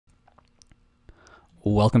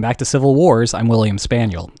Welcome back to Civil Wars. I'm William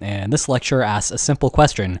Spaniel, and this lecture asks a simple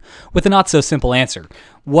question with a not-so-simple answer.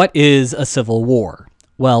 What is a civil war?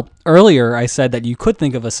 Well, earlier I said that you could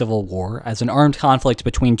think of a civil war as an armed conflict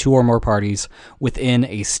between two or more parties within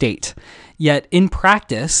a state. Yet, in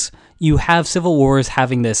practice, you have civil wars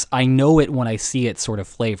having this I know it when I see it sort of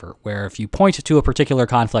flavor, where if you point to a particular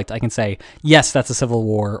conflict, I can say, yes, that's a civil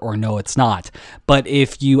war, or no, it's not. But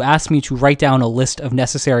if you ask me to write down a list of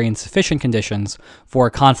necessary and sufficient conditions for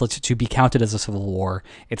a conflict to be counted as a civil war,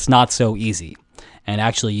 it's not so easy. And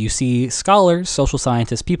actually, you see scholars, social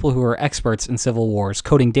scientists, people who are experts in civil wars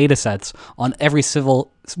coding data sets on every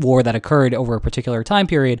civil war that occurred over a particular time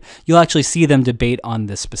period. You'll actually see them debate on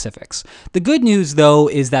the specifics. The good news, though,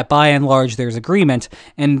 is that by and large there's agreement,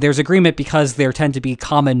 and there's agreement because there tend to be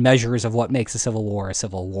common measures of what makes a civil war a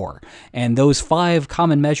civil war. And those 5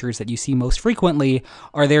 common measures that you see most frequently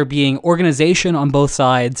are there being organization on both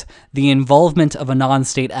sides, the involvement of a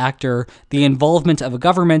non-state actor, the involvement of a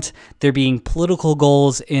government, there being political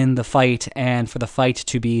goals in the fight, and for the fight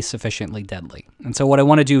to be sufficiently deadly. And so what I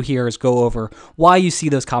want to do here is go over why you see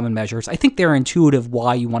those common measures. I think they're intuitive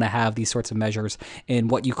why you want to have these sorts of measures in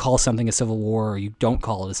what you call something a civil war or you don't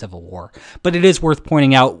call it a civil war. But it is worth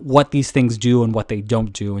pointing out what these things do and what they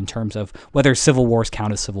don't do in terms of whether civil wars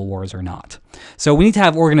count as civil wars or not. So we need to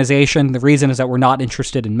have organization. The reason is that we're not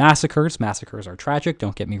interested in massacres. Massacres are tragic,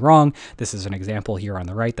 don't get me wrong. This is an example here on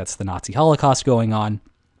the right. That's the Nazi Holocaust going on.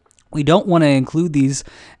 We don't want to include these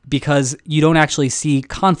because you don't actually see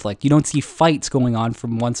conflict. You don't see fights going on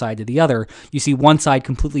from one side to the other. You see one side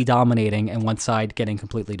completely dominating and one side getting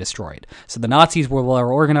completely destroyed. So the Nazis were well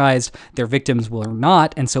organized, their victims were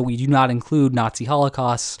not, and so we do not include Nazi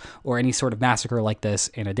holocausts or any sort of massacre like this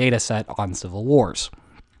in a data set on civil wars.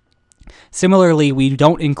 Similarly, we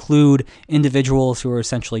don't include individuals who are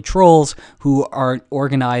essentially trolls who aren't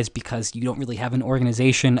organized because you don't really have an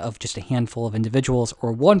organization of just a handful of individuals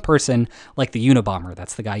or one person like the Unabomber.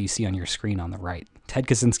 That's the guy you see on your screen on the right. Ted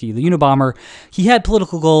Kaczynski, the Unabomber, he had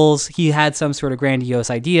political goals. He had some sort of grandiose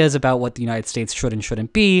ideas about what the United States should and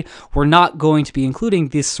shouldn't be. We're not going to be including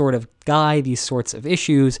this sort of guy, these sorts of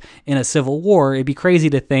issues in a civil war. It'd be crazy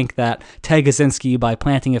to think that Ted Kaczynski, by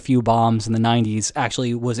planting a few bombs in the 90s,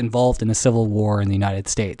 actually was involved in a civil war in the United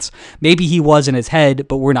States. Maybe he was in his head,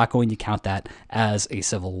 but we're not going to count that as a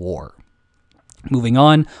civil war. Moving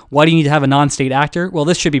on, why do you need to have a non-state actor? Well,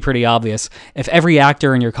 this should be pretty obvious. If every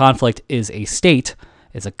actor in your conflict is a state,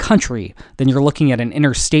 is a country, then you're looking at an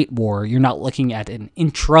interstate war. You're not looking at an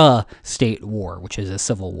intra-state war, which is a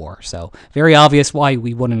civil war. So very obvious why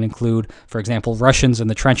we wouldn't include, for example, Russians in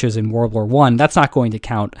the trenches in World War I. That's not going to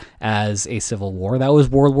count as a civil war. That was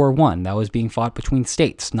World War I. That was being fought between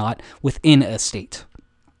states, not within a state.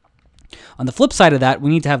 On the flip side of that, we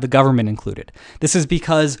need to have the government included. This is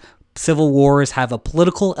because civil wars have a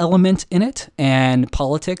political element in it, and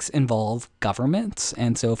politics involve governments.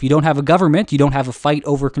 And so if you don't have a government, you don't have a fight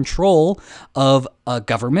over control of a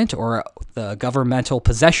government or the governmental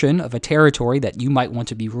possession of a territory that you might want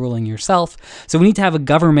to be ruling yourself. So we need to have a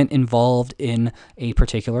government involved in a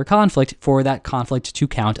particular conflict for that conflict to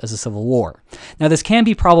count as a civil war. Now, this can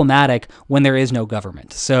be problematic when there is no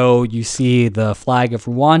government. So you see the flag of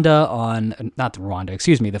Rwanda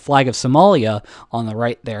the flag of Somalia on the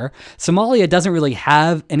right there. Somalia doesn't really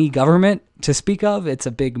have any government to speak of. It's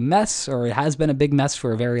a big mess, or it has been a big mess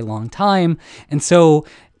for a very long time. And so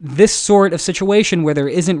this sort of situation where there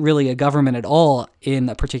isn't really a government at all in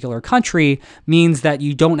a particular country means that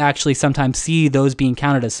you don't actually sometimes see those being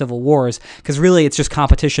counted as civil wars, because really it's just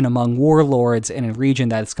competition among warlords in a region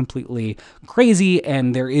that is completely crazy,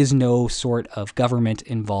 and there is no sort of government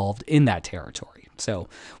involved in that territory. So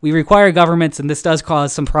we require governments, and this does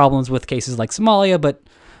cause some problems with cases like Somalia, but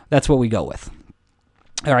that's what we go with.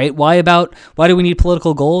 All right, why do we need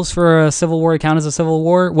political goals for a civil war to count as a civil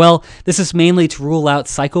war? Well, this is mainly to rule out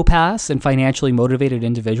psychopaths and financially motivated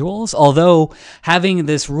individuals, although having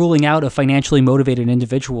this ruling out of financially motivated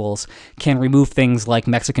individuals can remove things like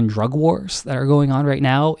Mexican drug wars that are going on right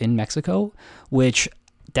now in Mexico, which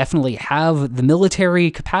definitely have the military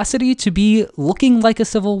capacity to be looking like a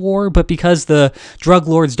civil war, but because the drug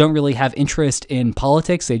lords don't really have interest in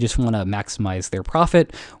politics, they just want to maximize their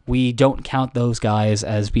profit, we don't count those guys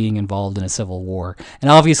as being involved in a civil war. And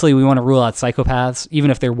obviously we want to rule out psychopaths, even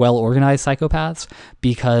if they're well-organized psychopaths,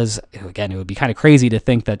 because, again, it would be kind of crazy to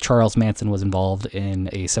think that Charles Manson was involved in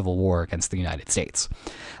a civil war against the United States.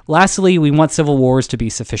 Lastly, we want civil wars to be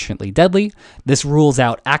sufficiently deadly. This rules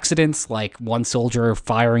out accidents like one soldier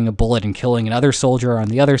firing a bullet and killing another soldier on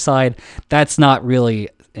the other side. That's not really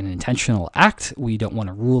an intentional act. We don't want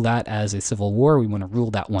to rule that as a civil war. We want to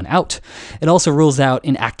rule that one out. It also rules out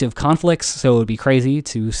inactive conflicts, so it would be crazy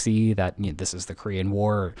to see that this is the Korean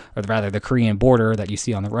War, or rather the Korean border that you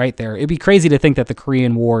see on the right there. It'd be crazy to think that the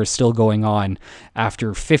Korean War is still going on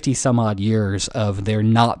after 50 some odd years of there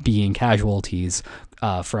not being casualties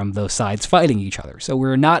from those sides fighting each other. So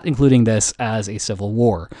we're not including this as a civil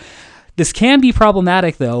war. This can be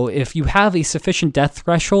problematic, though, if you have a sufficient death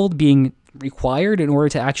threshold being required in order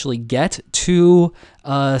to actually get to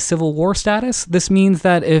civil war status. This means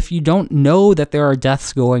that if you don't know that there are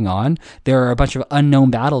deaths going on, there are a bunch of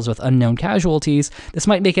unknown battles with unknown casualties, this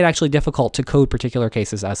might make it actually difficult to code particular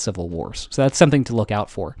cases as civil wars. So that's something to look out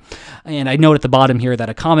for. And I note at the bottom here that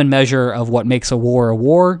a common measure of what makes a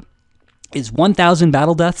war is 1,000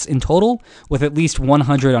 battle deaths in total, with at least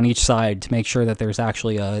 100 on each side to make sure that there's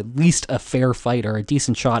actually at least a fair fight or a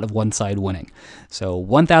decent shot of one side winning. So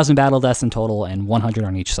 1,000 battle deaths in total and 100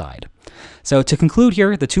 on each side. So to conclude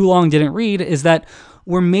here, the too long didn't read is that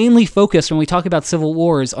we're mainly focused when we talk about civil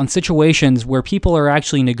wars on situations where people are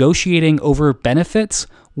actually negotiating over benefits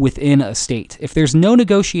within a state. If there's no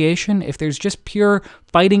negotiation, if there's just pure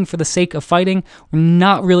fighting for the sake of fighting, we're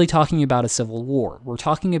not really talking about a civil war. We're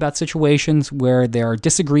talking about situations where there are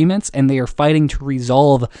disagreements and they are fighting to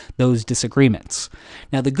resolve those disagreements.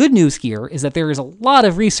 Now, the good news here is that there is a lot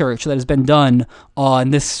of research that has been done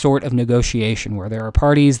on this sort of negotiation, where there are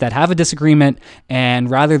parties that have a disagreement, and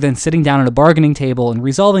rather than sitting down at a bargaining table and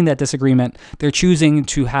resolving that disagreement, they're choosing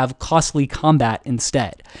to have costly combat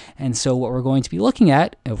instead. And so what we're going to be looking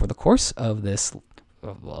at over the course of this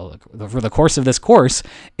course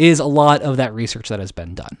is a lot of that research that has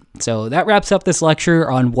been done. So that wraps up this lecture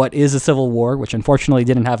on what is a civil war, which unfortunately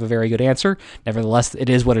didn't have a very good answer. Nevertheless, it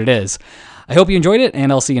is what it is. I hope you enjoyed it,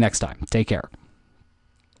 and I'll see you next time. Take care.